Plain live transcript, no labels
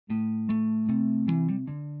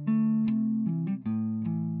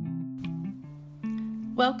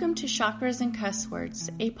Welcome to Chakras and Cuss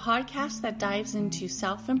Words, a podcast that dives into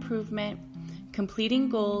self-improvement, completing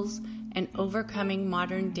goals, and overcoming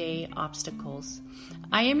modern-day obstacles.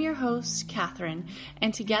 I am your host, Catherine,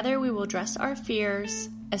 and together we will address our fears,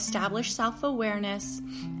 establish self-awareness,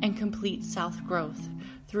 and complete self-growth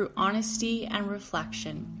through honesty and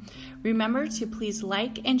reflection. Remember to please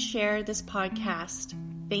like and share this podcast.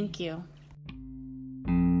 Thank you.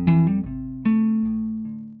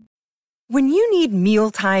 When you need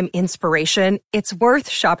mealtime inspiration, it's worth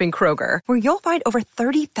shopping Kroger, where you'll find over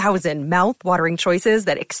 30,000 mouth-watering choices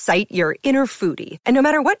that excite your inner foodie. And no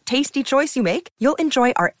matter what tasty choice you make, you'll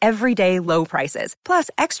enjoy our everyday low prices, plus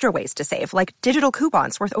extra ways to save, like digital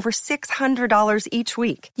coupons worth over $600 each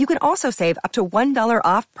week. You can also save up to $1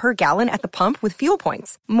 off per gallon at the pump with fuel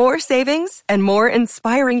points. More savings and more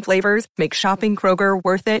inspiring flavors make shopping Kroger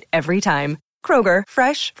worth it every time. Kroger,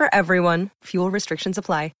 fresh for everyone. Fuel restrictions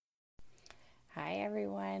apply. Hi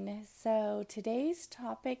everyone. So today's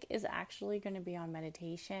topic is actually going to be on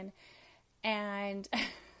meditation, and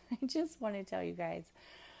I just want to tell you guys,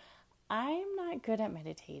 I'm not good at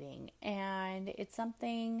meditating, and it's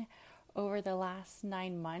something over the last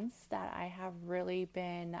 9 months that I have really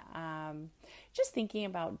been just thinking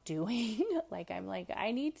about doing.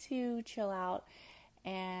 I need to chill out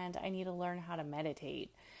and I need to learn how to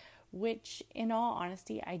meditate, which in all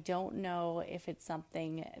honesty, I don't know if it's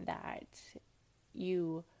something that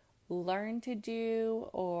you learn to do,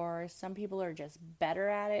 or some people are just better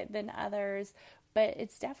at it than others, but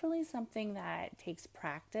it's definitely something that takes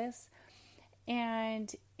practice,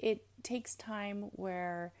 and it takes time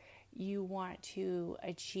where you want to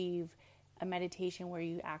achieve a meditation where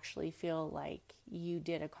you actually feel like you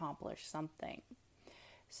did accomplish something.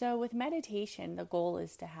 So with meditation, the goal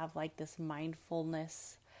is to have like this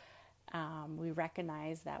mindfulness. We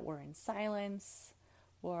recognize that we're in silence.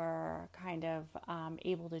 We're kind of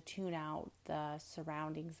able to tune out the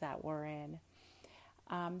surroundings that we're in.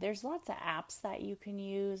 There's lots of apps that you can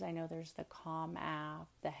use. I know there's the Calm app,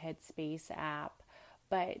 the Headspace app,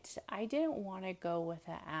 but I didn't want to go with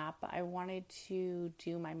an app. I wanted to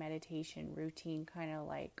do my meditation routine kind of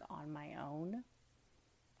like on my own.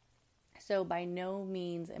 So by no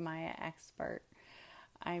means am I an expert.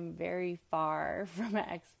 I'm very far from an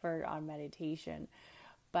expert on meditation.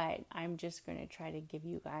 But I'm just going to try to give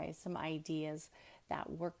you guys some ideas that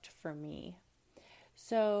worked for me.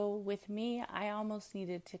 So with me, I almost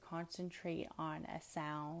needed to concentrate on a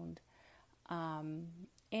sound.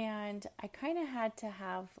 And I kind of had to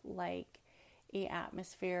have like an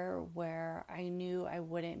atmosphere where I knew I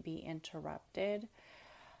wouldn't be interrupted.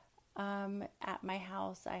 At my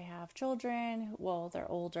house, I have children. Well, they're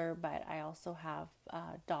older, but I also have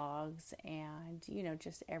dogs and,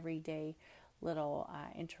 just everyday little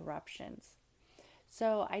interruptions.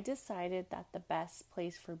 So I decided that the best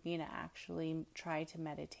place for me to actually try to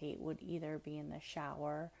meditate would either be in the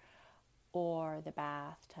shower or the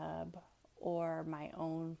bathtub or my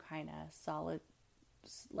own kind of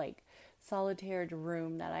solitary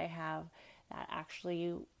room that I have that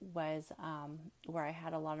actually was where I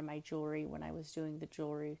had a lot of my jewelry when I was doing the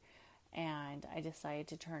jewelry. And I decided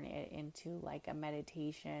to turn it into like a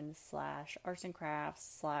meditation / arts and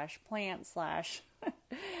crafts / plant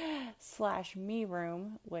 / me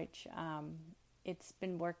room, which it's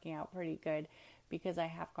been working out pretty good because I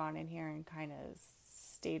have gone in here and kind of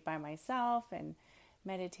stayed by myself and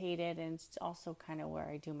meditated, and it's also kind of where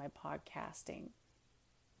I do my podcasting.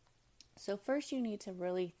 So first you need to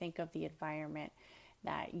really think of the environment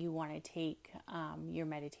that you want to take your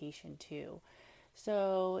meditation to.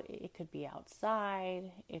 So it could be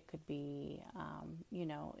outside, it could be,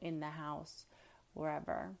 in the house,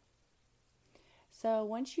 wherever. So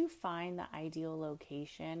once you find the ideal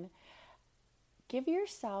location, give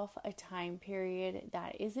yourself a time period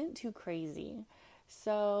that isn't too crazy.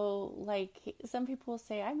 So like some people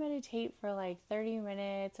say, I meditate for like 30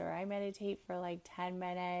 minutes or I meditate for like 10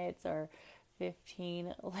 minutes or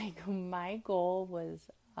 15. Like my goal was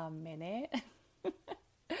a minute.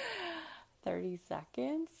 30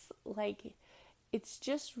 seconds. Like it's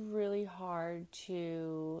just really hard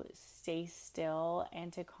to stay still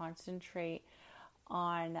and to concentrate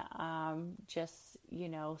on just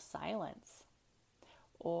silence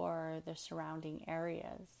or the surrounding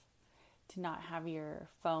areas, to not have your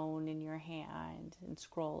phone in your hand and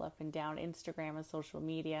scroll up and down Instagram and social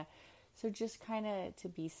media. So just kind of to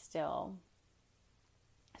be still.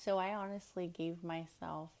 So I honestly gave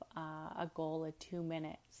myself a goal of 2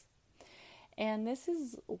 minutes. And this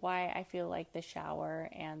is why I feel like the shower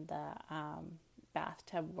and the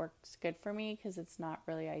bathtub works good for me, because it's not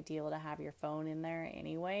really ideal to have your phone in there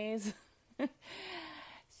anyways.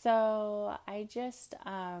 So I just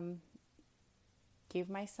gave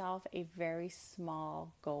myself a very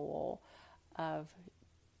small goal of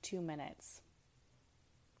 2 minutes.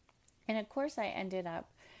 And of course, I ended up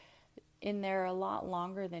in there a lot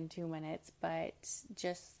longer than 2 minutes, but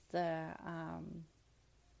just the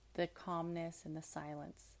calmness and the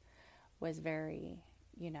silence was very,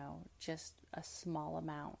 just a small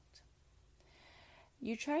amount.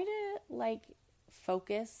 You try to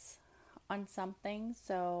focus on something.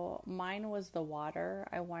 So mine was the water.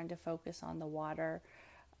 I wanted to focus on the water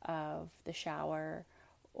of the shower,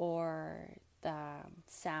 or the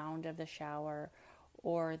sound of the shower,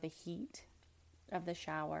 or the heat of the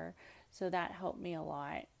shower. So that helped me a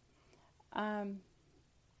lot. I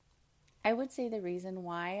would say the reason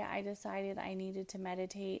why I decided I needed to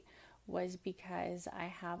meditate was because I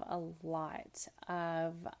have a lot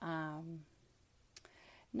of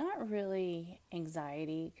not really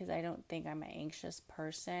anxiety, because I don't think I'm an anxious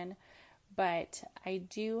person, but I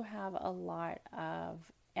do have a lot of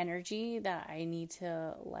energy that I need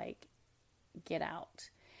to get out.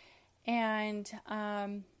 And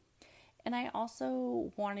I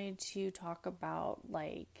also wanted to talk about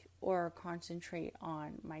or concentrate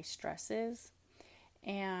on my stresses,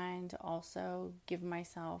 and also give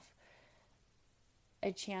myself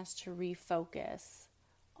a chance to refocus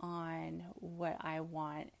on what I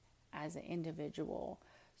want as an individual.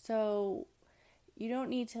 So you don't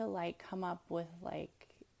need to come up with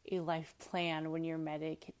a life plan when you're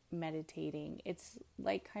meditating. It's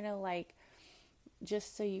kind of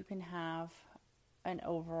just so you can have an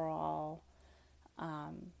overall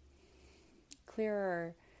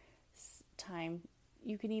clearer time.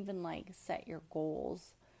 You can even set your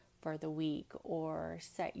goals for the week, or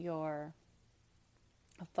set your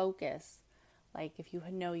focus. If you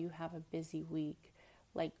know you have a busy week,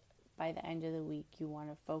 by the end of the week, you want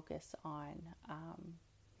to focus on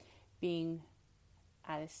being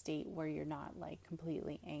at a state where you're not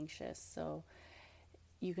completely anxious. So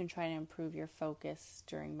you can try to improve your focus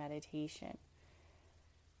during meditation.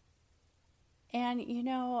 And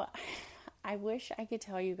I wish I could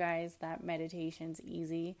tell you guys that meditation's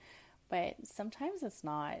easy, but sometimes it's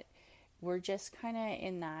not. We're just kind of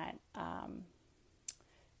in that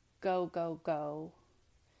go, go, go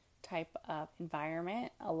type of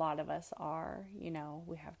environment. A lot of us are,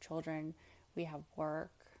 we have children, we have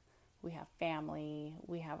work, we have family,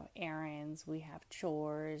 we have errands, we have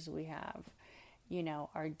chores, we have,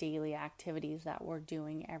 our daily activities that we're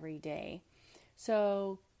doing every day.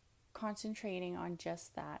 So concentrating on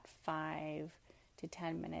just that 5 to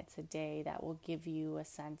 10 minutes a day that will give you a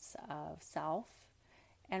sense of self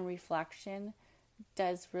and reflection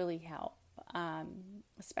does really help,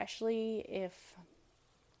 especially if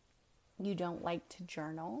you don't like to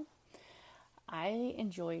journal. I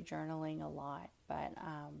enjoy journaling a lot, but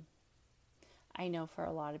I know for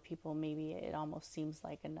a lot of people maybe it almost seems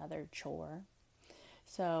like another chore.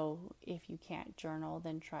 So if you can't journal,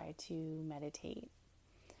 then try to meditate.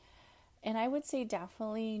 And I would say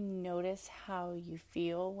definitely notice how you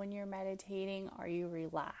feel when you're meditating. Are you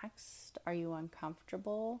relaxed? Are you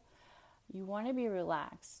uncomfortable? You want to be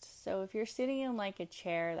relaxed. So if you're sitting in a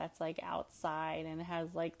chair that's outside and has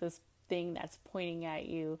this thing that's pointing at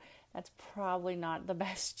you, that's probably not the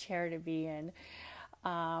best chair to be in.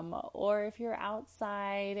 Or if you're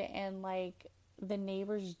outside and the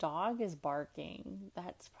neighbor's dog is barking,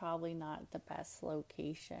 that's probably not the best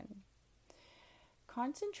location.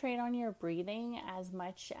 Concentrate on your breathing, as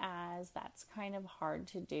much as that's kind of hard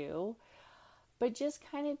to do, but just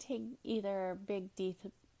kind of take either big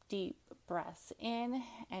deep breaths in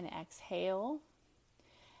and exhale,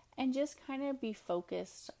 and just kind of be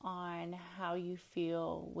focused on how you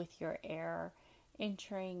feel with your air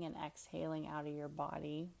entering and exhaling out of your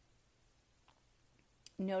body.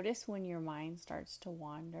 Notice when your mind starts to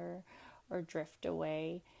wander or drift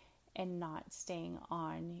away and not staying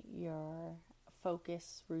on your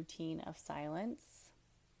focus routine of silence.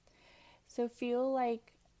 So if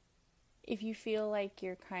you feel like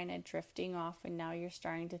you're kind of drifting off and now you're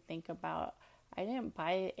starting to think about, I didn't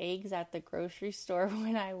buy eggs at the grocery store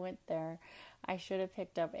when I went there. I should have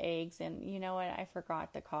picked up eggs, and you know what? I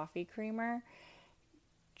forgot the coffee creamer.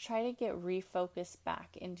 Try to get refocused back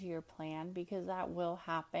into your plan, because that will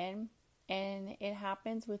happen, and it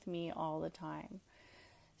happens with me all the time.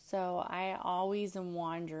 So I always am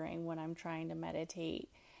wandering when I'm trying to meditate,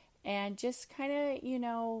 and just kind of,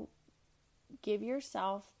 give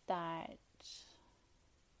yourself that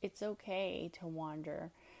it's okay to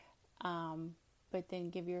wander, but then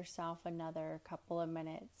give yourself another couple of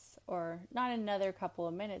minutes, or not another couple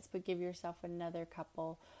of minutes, but give yourself another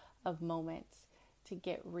couple of moments to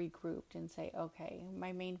get regrouped and say, okay,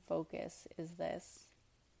 my main focus is this.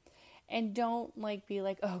 And don't be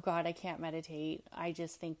like, oh God, I can't meditate. I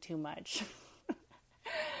just think too much.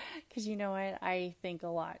 Because you know what? I think a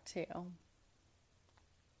lot too.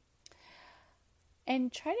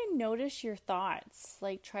 And try to notice your thoughts.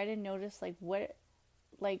 Try to notice what,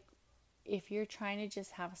 if you're trying to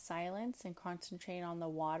just have silence and concentrate on the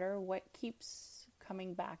water, what keeps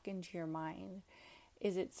coming back into your mind?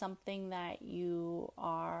 Is it something that you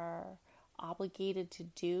are obligated to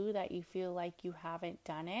do, that you feel like you haven't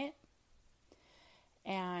done it?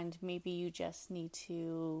 And maybe you just need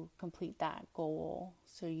to complete that goal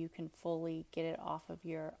so you can fully get it off of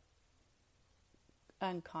your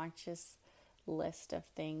unconscious list of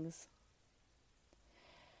things.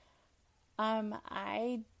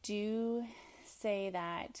 I do say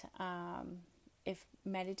that if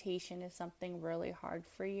meditation is something really hard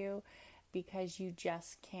for you because you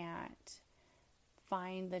just can't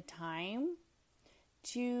find the time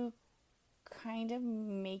to kind of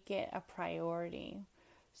make it a priority.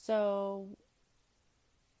 So,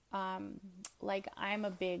 I'm a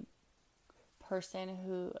big person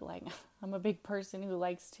who,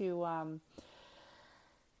 likes to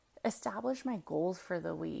establish my goals for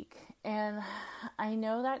the week. And I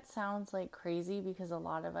know that sounds like crazy because a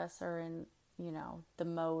lot of us are in, the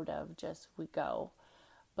mode of just we go.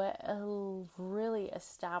 But really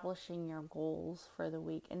establishing your goals for the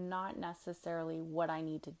week, and not necessarily what I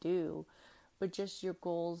need to do, but just your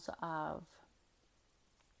goals of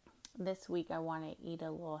this week I want to eat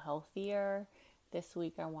a little healthier. This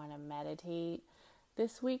week I want to meditate.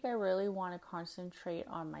 This week I really want to concentrate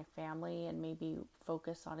on my family and maybe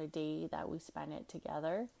focus on a day that we spend it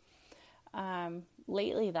together.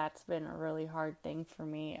 Lately that's been a really hard thing for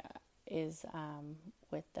me, is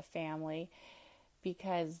with the family,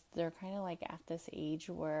 because they're kind of at this age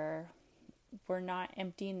where we're not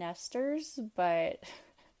empty nesters, but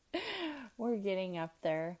we're getting up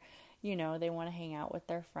there. They want to hang out with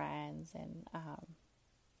their friends, and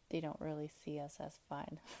they don't really see us as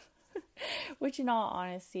fun. Which, in all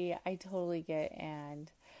honesty, I totally get,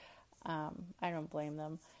 and I don't blame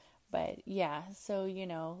them. But yeah, so,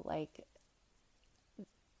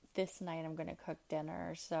 this night I'm going to cook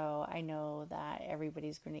dinner, so I know that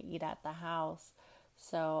everybody's going to eat at the house.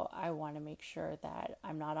 So I want to make sure that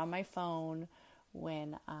I'm not on my phone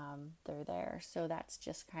when they're there. So that's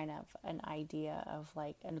just kind of an idea of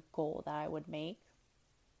a goal that I would make.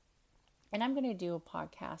 And I'm going to do a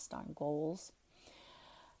podcast on goals.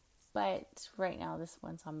 But right now this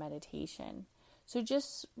one's on meditation. So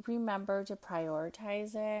just remember to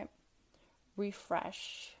prioritize it.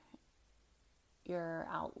 Refresh your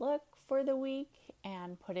outlook for the week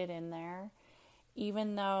and put it in there.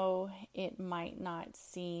 Even though it might not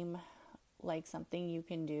seem like something you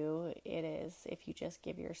can do, it is if you just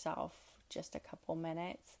give yourself just a couple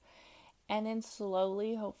minutes. And then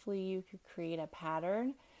slowly, hopefully you could create a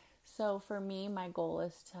pattern. So for me, my goal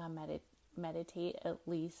is to meditate at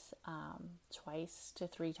least 2 to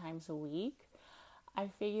 3 times a week. I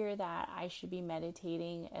figure that I should be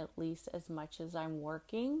meditating at least as much as I'm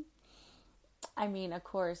working. I mean, of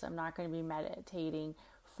course, I'm not going to be meditating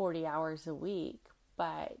 40 hours a week,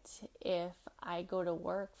 but if I go to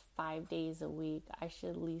work 5 days a week, I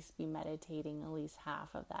should at least be meditating at least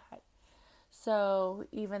half of that. So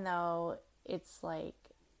even though it's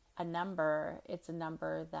a number, it's a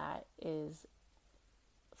number that is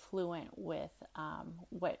fluent with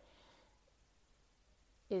what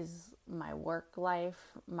is my work life,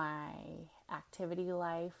 my activity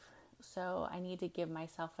life. So I need to give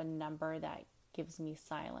myself a number that gives me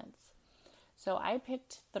silence. So I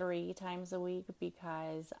picked 3 times a week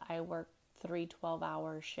because I work 3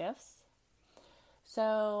 12-hour shifts.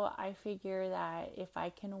 So I figure that if I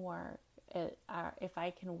can work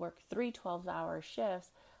 3 12-hour shifts,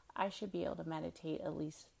 I should be able to meditate at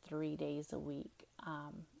least 3 days a week.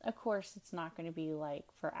 Of course, it's not going to be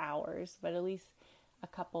for hours, but at least a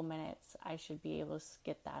couple minutes, I should be able to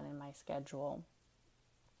get that in my schedule.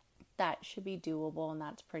 That should be doable, and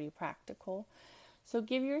that's pretty practical. So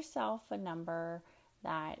give yourself a number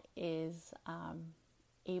that is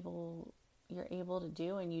you're able to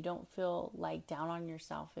do, and you don't feel down on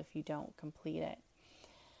yourself if you don't complete it.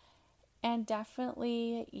 And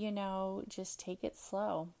definitely, just take it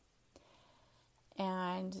slow.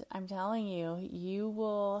 And I'm telling you, you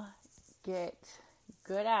will get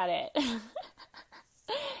good at it.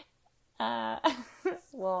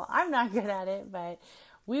 Well, I'm not good at it, but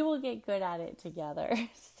we will get good at it together.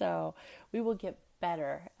 So we will get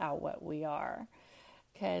better at what we are.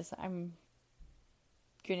 Because I'm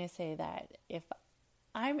going to say that if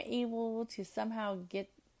I'm able to somehow get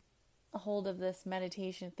a hold of this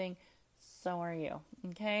meditation thing, so are you.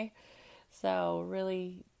 Okay? So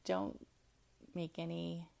really don't make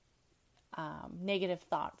any negative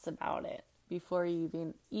thoughts about it before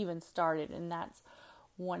you even started. And that's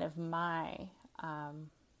one of my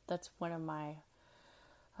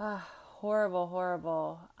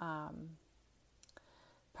horrible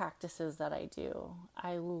practices that I do.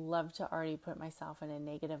 I love to already put myself in a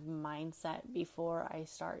negative mindset before I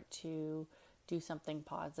start to do something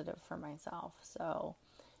positive for myself. So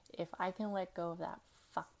if I can let go of that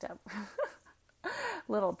fucked up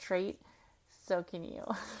little trait, so can you.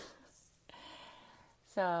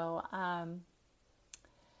 So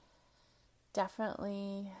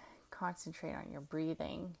definitely concentrate on your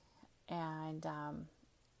breathing and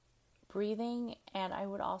and I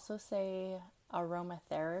would also say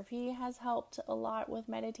aromatherapy has helped a lot with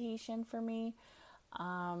meditation for me.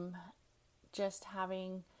 Just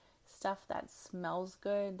having stuff that smells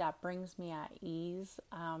good, that brings me at ease,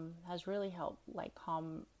 has really helped like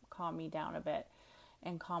calm me down a bit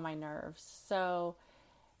and calm my nerves. So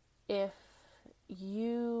if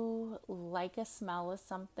you like a smell of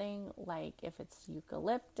something, like if it's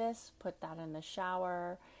eucalyptus, put that in the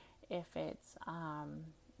shower. If it's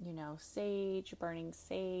sage,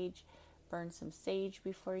 burn some sage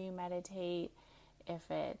before you meditate. If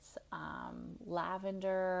it's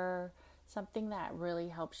lavender, something that really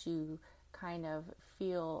helps you kind of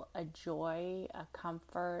feel a joy, a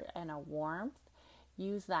comfort, and a warmth,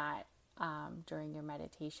 use that during your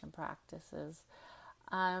meditation practices.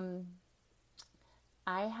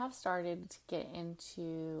 I have started to get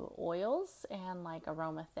into oils and like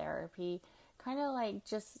aromatherapy, kind of like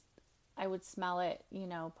just, I would smell it,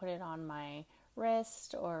 put it on my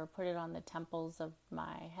wrist or put it on the temples of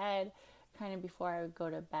my head kind of before I would go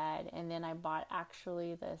to bed. And then I bought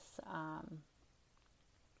actually this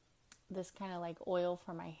kind of like oil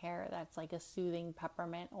for my hair that's like a soothing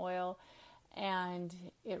peppermint oil, and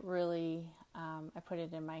it really I put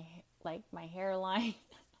it in my hairline.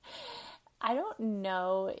 I don't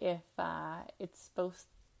know if it's supposed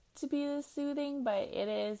to be the soothing, but it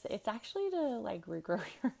is. It's actually to like regrow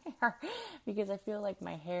your hair because I feel like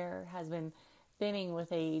my hair has been thinning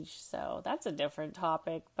with age. So that's a different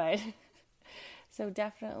topic, but so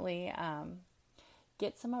definitely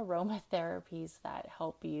get some aromatherapies that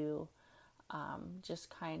help you just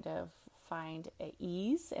kind of find a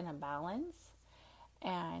ease and a balance,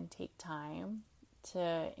 and take time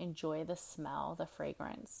to enjoy the smell, the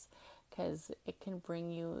fragrance, because it can bring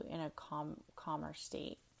you in a calmer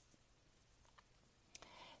state.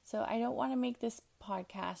 So I don't want to make this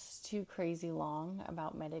podcast too crazy long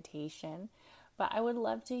about meditation, but I would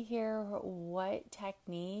love to hear what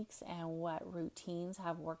techniques and what routines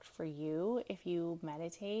have worked for you if you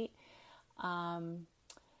meditate.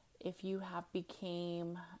 If you have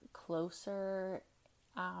became closer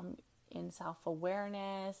in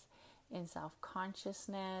self-awareness, in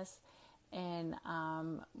self-consciousness, and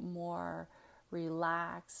more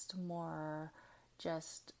relaxed, more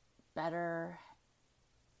just better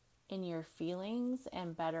in your feelings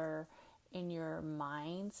and better in your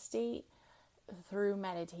mind state through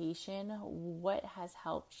meditation, what has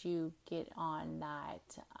helped you get on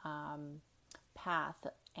that path,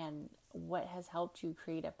 and what has helped you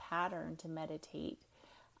create a pattern to meditate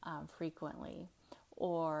frequently,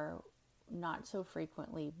 or not so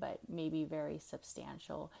frequently, but maybe very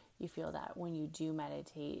substantial. You feel that when you do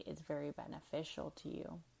meditate, it's very beneficial to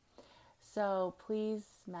you. So please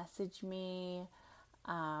message me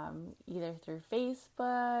either through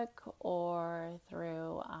Facebook or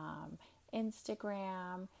through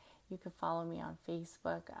Instagram. You can follow me on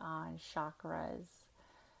Facebook on Chakras,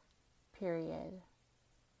 period,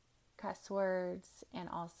 cuss words, and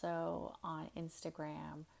also on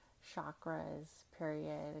Instagram, Chakras,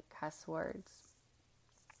 period, cuss words.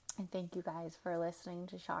 And thank you guys for listening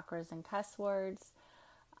to Chakras and Cuss Words.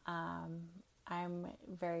 I'm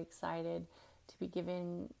very excited to be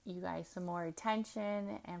giving you guys some more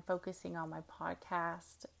attention and focusing on my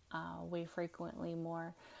podcast way frequently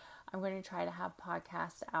more. I'm going to try to have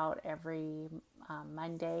podcasts out every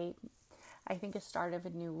Monday. I think a start of a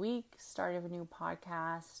new week, start of a new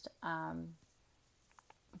podcast,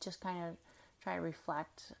 just kind of try to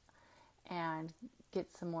reflect and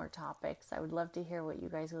get some more topics. I would love to hear what you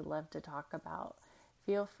guys would love to talk about.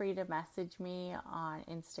 Feel free to message me on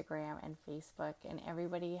Instagram and Facebook, and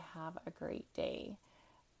everybody have a great day.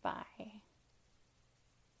 Bye.